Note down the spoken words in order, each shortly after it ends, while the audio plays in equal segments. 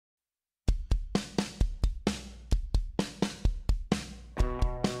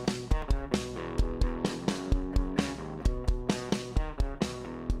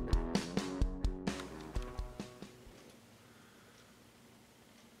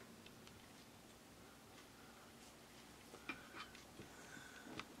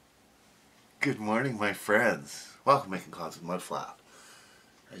Good morning, my friends. Welcome to Making Clouds with Mudflap.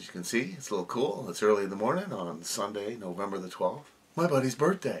 As you can see, it's a little cool. It's early in the morning on Sunday, November the 12th. My buddy's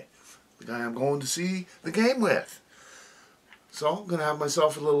birthday. The guy I'm going to see the game with. So I'm going to have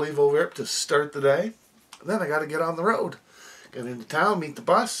myself a little Evo Rip to start the day. And then I got to get on the road. Get into town, meet the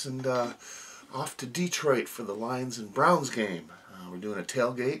bus, and off to Detroit for the Lions and Browns game. We're doing a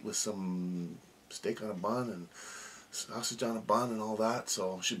tailgate with some steak on a bun and sausage on a bun and all that,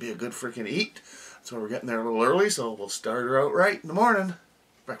 so it should be a good freaking eat. So we're getting there a little early, so we'll start her out right in the morning.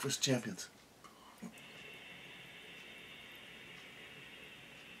 Breakfast of Champions.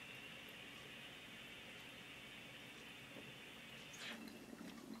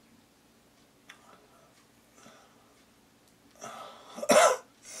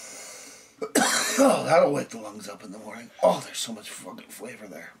 Oh, that'll wake the lungs up in the morning. Oh, there's so much fucking flavor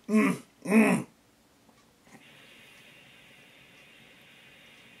there.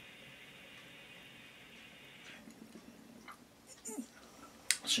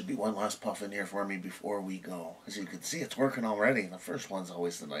 Should be one last puff in here for me before we go. As you can see, it's working already. The first one's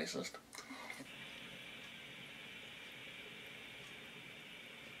always the nicest.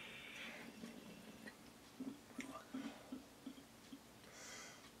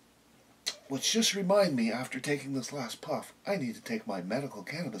 Which just remind me, after taking this last puff, I need to take my medical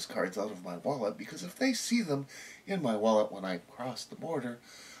cannabis cards out of my wallet, because if they see them in my wallet when I cross the border,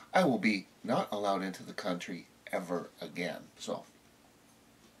 I will be not allowed into the country ever again. So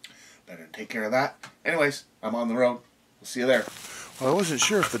better take care of that. Anyways, I'm on the road. We'll see you there. Well, I wasn't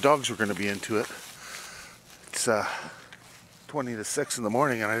sure if the dogs were going to be into it. It's 20 to 6 in the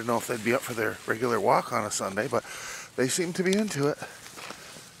morning, and I didn't know if they'd be up for their regular walk on a Sunday, but they seem to be into it.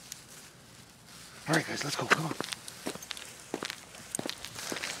 All right, guys, let's go. Come on.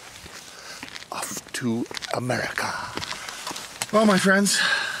 Off to America. Well, my friends,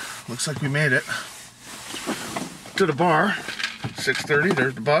 looks like we made it to the bar. 6:30,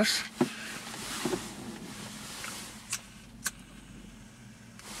 there's the bus.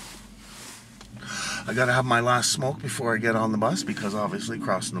 I gotta have my last smoke before I get on the bus, because obviously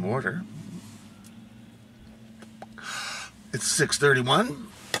crossing the border. It's 6:31.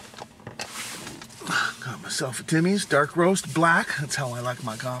 Got myself a Timmy's dark roast black. That's how I like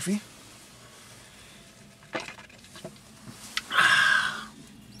my coffee.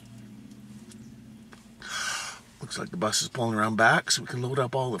 Looks like the bus is pulling around back so we can load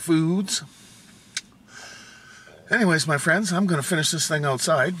up all the foods. Anyways, my friends, I'm going to finish this thing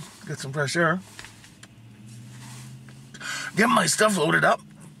outside, get some fresh air, get my stuff loaded up,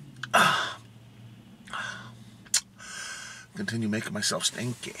 continue making myself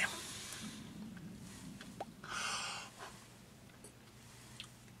stinky.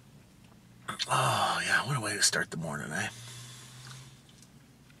 Oh yeah, what a way to start the morning, eh?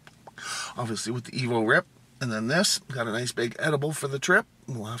 Obviously with the Evo Rip. And then this, got a nice big edible for the trip.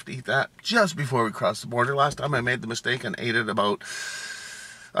 We'll have to eat that just before we cross the border. Last time I made the mistake and ate it about,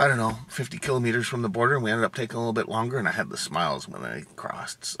 I don't know, 50 kilometers from the border. And we ended up taking a little bit longer, and I had the smiles when I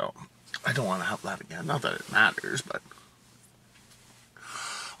crossed. So I don't want to have that again. Not that it matters, but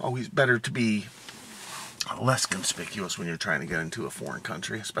always better to be less conspicuous when you're trying to get into a foreign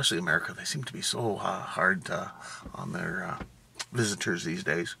country, especially America. They seem to be so hard on their visitors these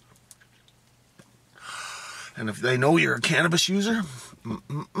days. And if they know you're a cannabis user,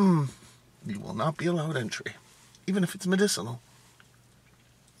 you will not be allowed entry, even if it's medicinal.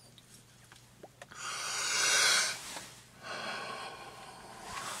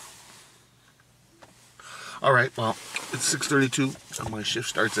 All right, well, it's 6:32, so my shift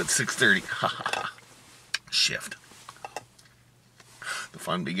starts at 6:30. Ha ha ha. Shift. The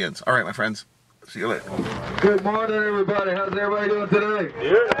fun begins. All right, my friends. See you later. Good morning, everybody. How's everybody doing today?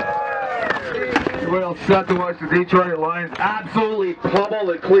 Yeah. Everybody else set to watch the Detroit Lions absolutely pummel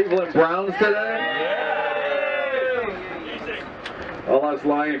the Cleveland Browns today? Yeah. All us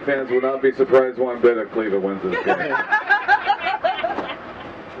Lion fans will not be surprised one bit if Cleveland wins this game.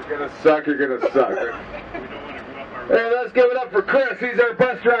 You're gonna suck, you're gonna suck. Hey, let's give it up for Chris. He's our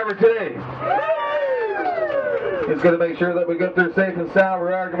bus driver today. He's going to make sure that we get there safe and sound.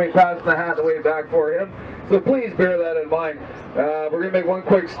 We are going to be passing the hat on the way back for him. So please bear that in mind. We're going to make one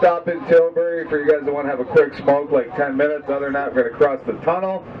quick stop in Tilbury for you guys that want to have a quick smoke, like 10 minutes. Other than that, we're going to cross the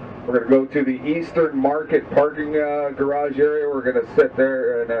tunnel. We're going to go to the Eastern Market parking garage area. We're going to sit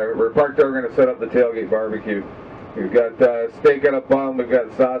there, and we're parked there. We're going to set up the tailgate barbecue. We've got steak on a bun, we've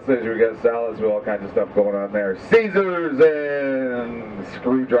got sausage, we've got salads, we've all kinds of stuff going on there. Caesars and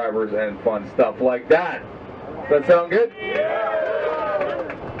screwdrivers and fun stuff like that. Does that sound good? Yeah.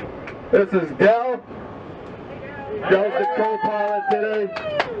 This is Dell. Dell's the co-pilot today.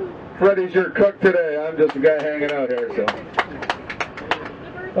 Freddie's your cook today. I'm just a guy hanging out here, so.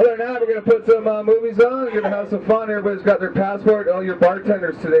 Other than that, we're going to put some movies on. We're going to have some fun. Everybody's got their passport. All your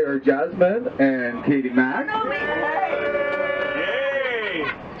bartenders today are Jasmine and Katie Mack. Yay!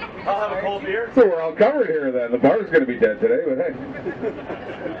 I'll have a cold beer. So we're all covered here then. The bar's going to be dead today, but hey.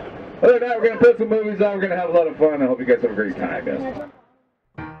 Other than that, we're going to put some movies on. We're going to have a lot of fun. I hope you guys have a great time. Yes.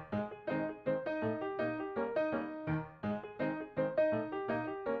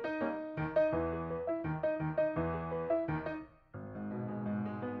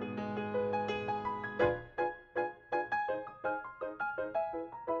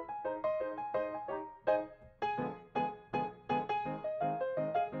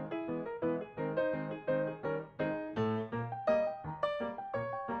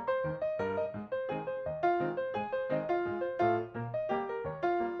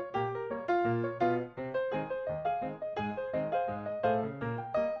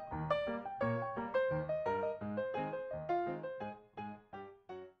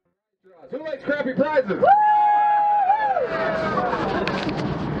 Who likes crappy prizes?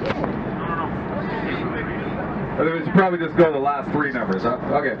 I think we should probably just go to the last three numbers, huh?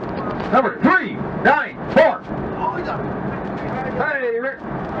 Okay. Number 394. Hey, Rick.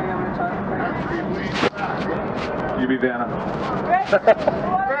 You be Vanna.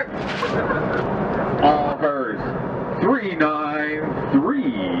 Rick. All hers. 393.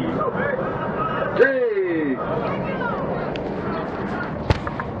 Jay.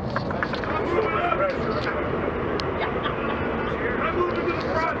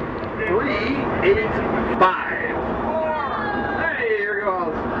 385. Hey, here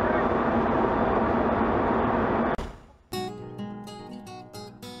goes.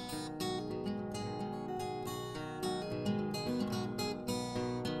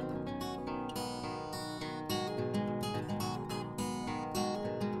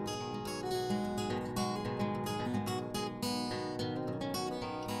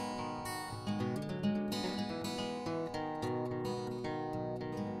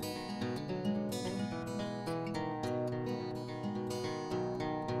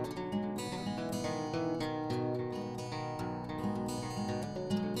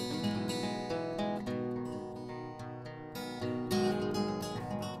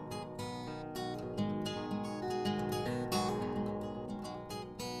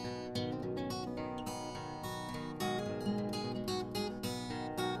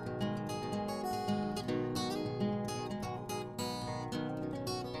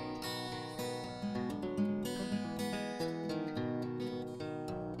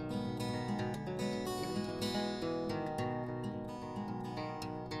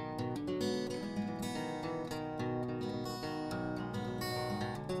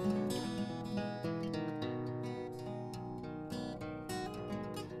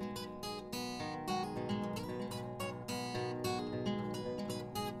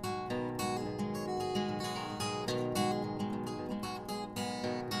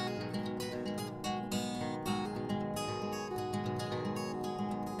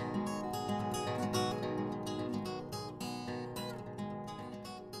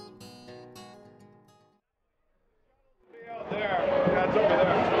 That's over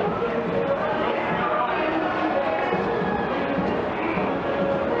there.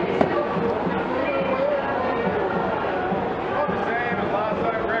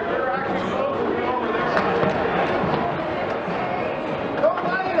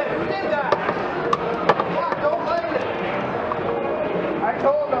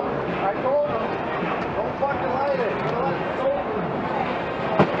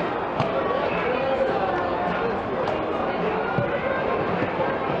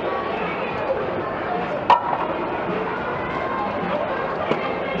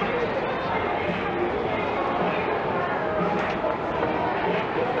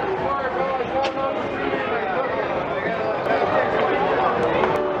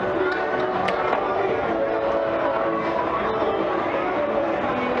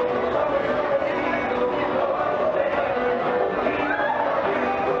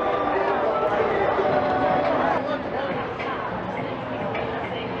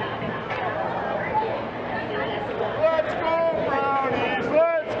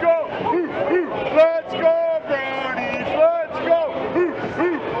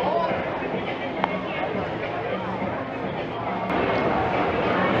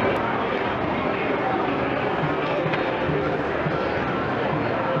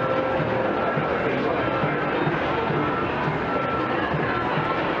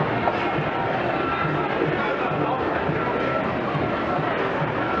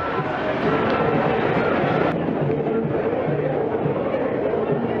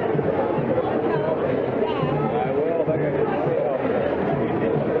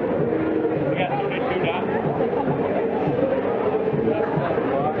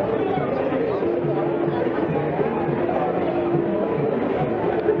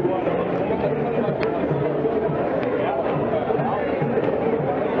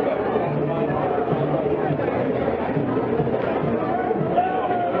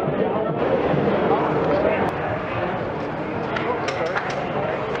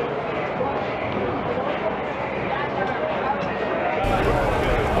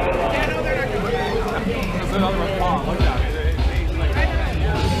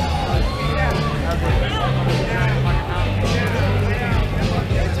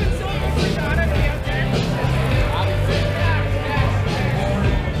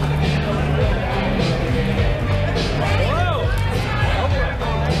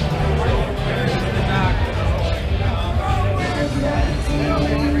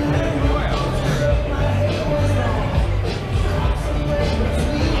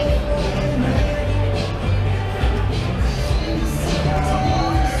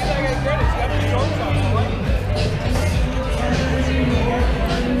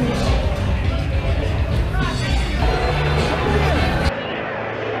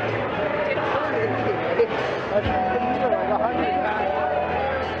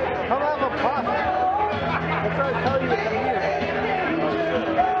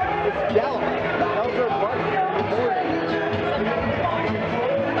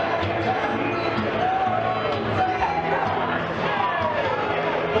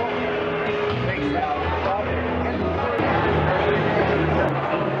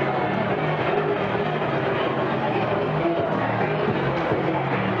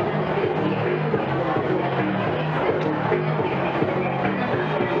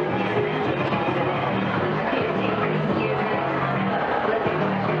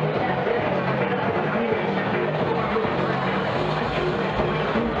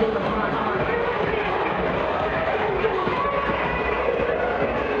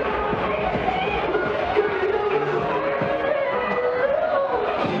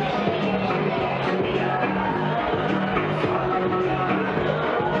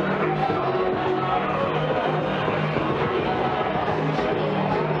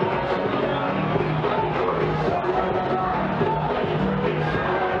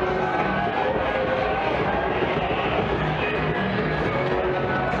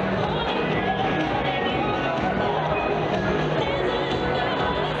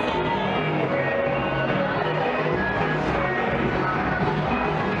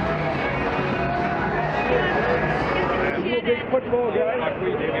 Football guy. I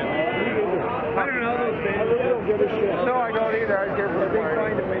don't know those things. I don't give a shit. No, I don't either. I just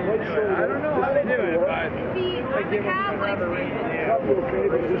find a way to do it. I don't know how they do it, but I give them another ring. Yeah.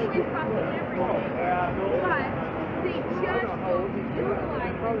 But they just don't utilize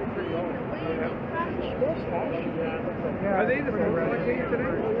Are they the football team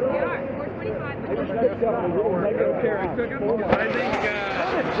today? They are. 425. I don't care. I took them because I think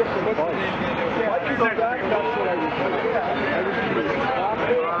what's the name?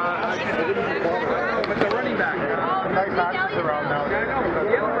 But the running back. Nice access around now. Yeah, I know.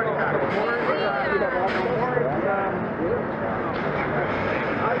 The other running back.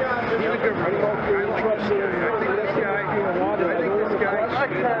 He was good running back. I like this guy. I think this guy.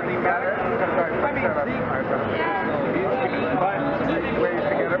 Running back. I mean, Ways to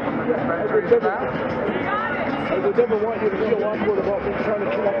get it from the dispensary staff. I would never want you to feel awkward about me trying to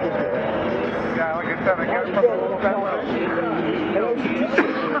connect with you. Yeah, like I said, I get it from the dispensary.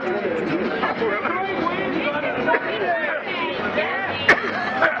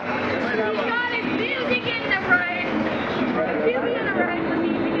 And I was got his music in the right. Music in the right for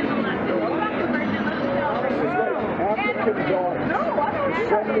music in the left. African dog.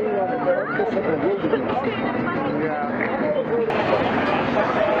 Sending on the carcass of a wilderness.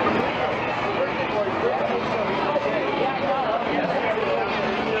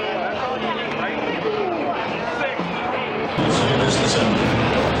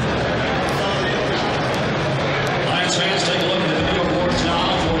 Lions fans, take a look at the video boards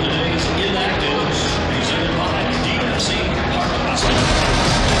now for today's inactives, presented by DFC Park Hospital.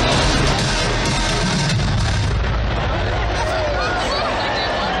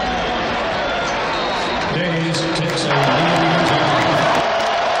 Days takes a lead.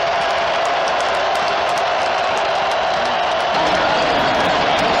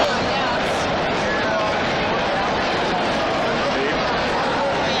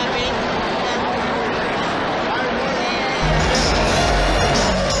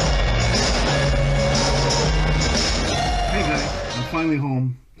 Finally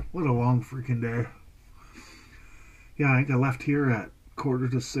home. What a long freaking day. Yeah, I think I left here at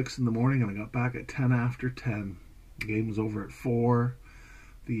 5:45 in the morning and I got back at 10 after 10. The game was over at 4.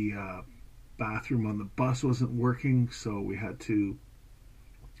 The bathroom on the bus wasn't working, so we had to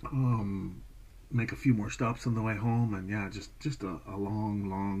make a few more stops on the way home, and yeah, just a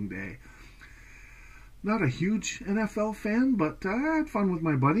long day. Not a huge NFL fan, but I had fun with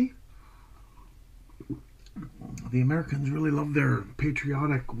my buddy. The Americans really love their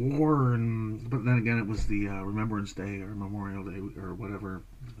patriotic war, but then again, it was the Remembrance Day or Memorial Day or whatever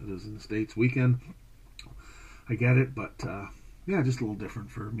it is in the States weekend. I get it, but yeah, just a little different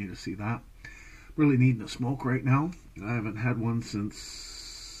for me to see that. Really needing a smoke right now. I haven't had one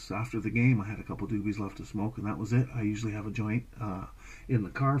since after the game. I had a couple doobies left to smoke, and that was it. I usually have a joint in the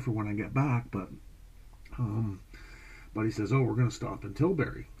car for when I get back, but buddy says, "Oh, we're going to stop in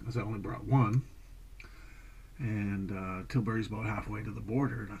Tilbury," because I only brought one. And Tilbury's about halfway to the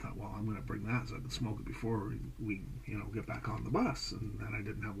border, and I thought, well, I'm going to bring that so I can smoke it before we get back on the bus. And then I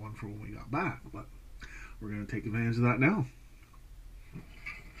didn't have one for when we got back, but we're going to take advantage of that now.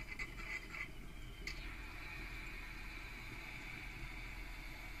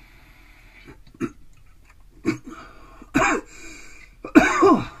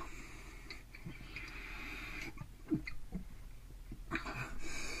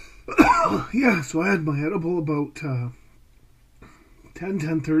 Yeah, so I had my edible about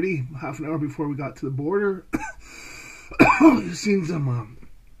 10:30, half an hour before we got to the border. You've seen some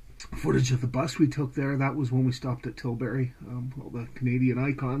footage of the bus we took there. That was when we stopped at Tilbury. All the Canadian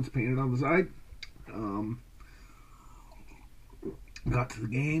icons painted on the side. Got to the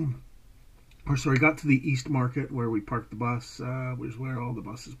game. Got to the East Market where we parked the bus, which is where all the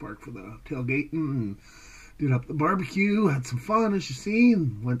buses park for the tailgating, and did up the barbecue, had some fun as you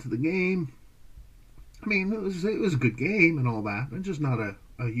seen, went to the game. I mean, it was a good game and all that. I'm just not a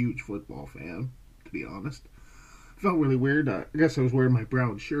huge football fan, to be honest. Felt really weird. I guess I was wearing my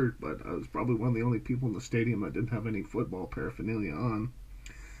brown shirt, but I was probably one of the only people in the stadium that didn't have any football paraphernalia on.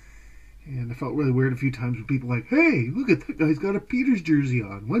 And I felt really weird a few times when people were like, hey, look at that guy's got a Peters jersey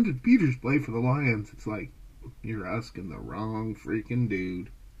on. When did Peters play for the Lions? It's like, you're asking the wrong freaking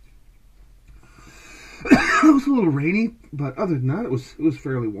dude. It was a little rainy, but other than that, it was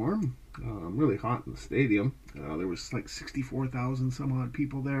fairly warm. Really hot in the stadium. There was like 64,000 some odd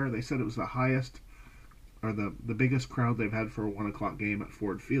people there. They said it was the highest, or the biggest crowd they've had for a 1 o'clock game at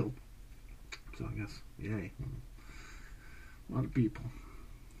Ford Field. So I guess, yay. A lot of people.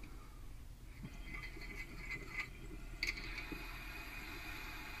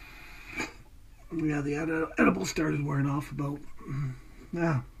 Yeah, the edible started wearing off about,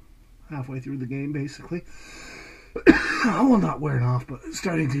 halfway through the game, basically. Well, not wearing off, but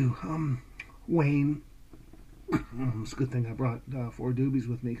starting to wane. It's a good thing I brought 4 doobies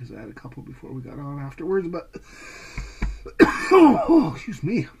with me, because I had a couple before we got on afterwards, but excuse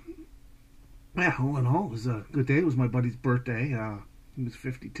me. Yeah, all in all, it was a good day. It was my buddy's birthday. He was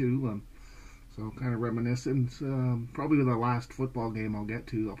 52, so kind of reminiscent. Probably the last football game I'll get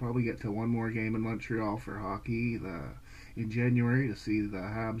to. I'll probably get to one more game in Montreal for hockey in January to see the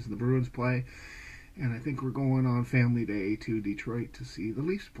Habs and the Bruins play. And I think we're going on family day to Detroit to see the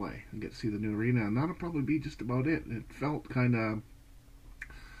Leafs play and get to see the new arena. And that'll probably be just about it. It felt kind of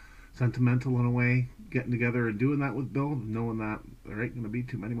sentimental in a way, getting together and doing that with Bill, knowing that there ain't going to be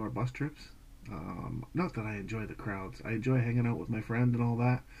too many more bus trips. Not that I enjoy the crowds. I enjoy hanging out with my friend and all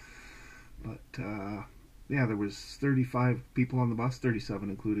that. But, yeah, there was 35 people on the bus, 37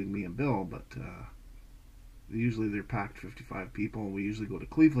 including me and Bill, but usually they're packed 55 people, and we usually go to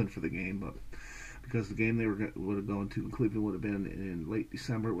Cleveland for the game, but because the game they would have gone to in Cleveland would have been in late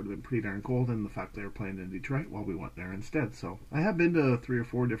December, it would have been pretty darn cold, and the fact they were playing in Detroit, well, we went there instead. So I have been to 3 or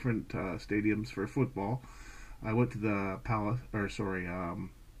 4 different stadiums for football. I went to the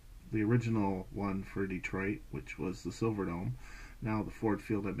the original one for Detroit, which was the Silverdome. Now the Ford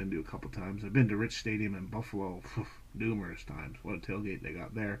Field I've been to a couple times. I've been to Rich Stadium in Buffalo numerous times. What a tailgate they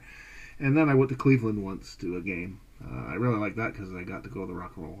got there. And then I went to Cleveland once to a game. I really like that because I got to go to the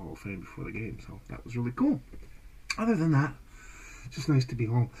Rock and Roll Hall of Fame before the game, so that was really cool. Other than that, it's just nice to be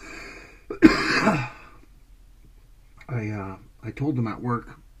home. I told them at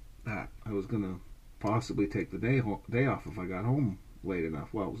work that I was going to possibly take the day off if I got home late enough.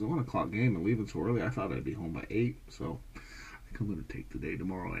 Well, it was a 1 o'clock game and leaving so early. I thought I'd be home by 8, so I think I'm going to take the day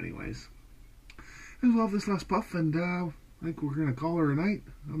tomorrow anyways. I love this last puff, and I think we're going to call her a night.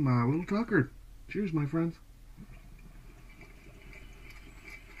 I'm a little tuckered. Cheers, my friends.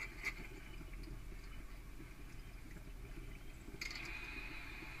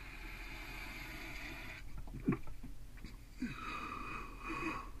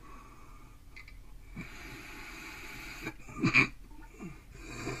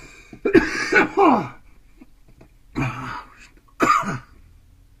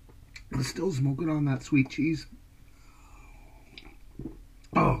 I'm still smoking on that sweet cheese.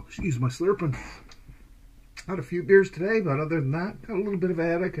 Oh, excuse my slurping. Had a few beers today, but other than that, got a little bit of a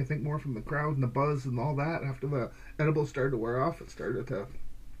headache. I think more from the crowd and the buzz and all that. After the edibles started to wear off, it started to,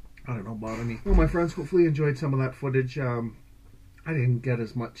 I don't know, bother me. Well, my friends, hopefully you enjoyed some of that footage. I didn't get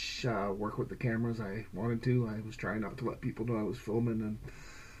as much work with the camera as I wanted to. I was trying not to let people know I was filming, and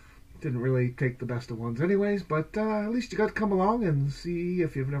didn't really take the best of ones anyways, but at least you got to come along and see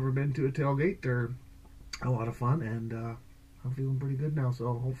if you've never been to a tailgate. They're a lot of fun, and I'm feeling pretty good now,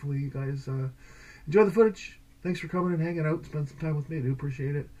 so hopefully you guys enjoy the footage. Thanks for coming and hanging out, spend some time with me. I do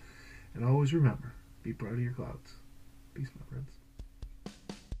appreciate it. And always remember, be proud of your clouds. Peace, my friends.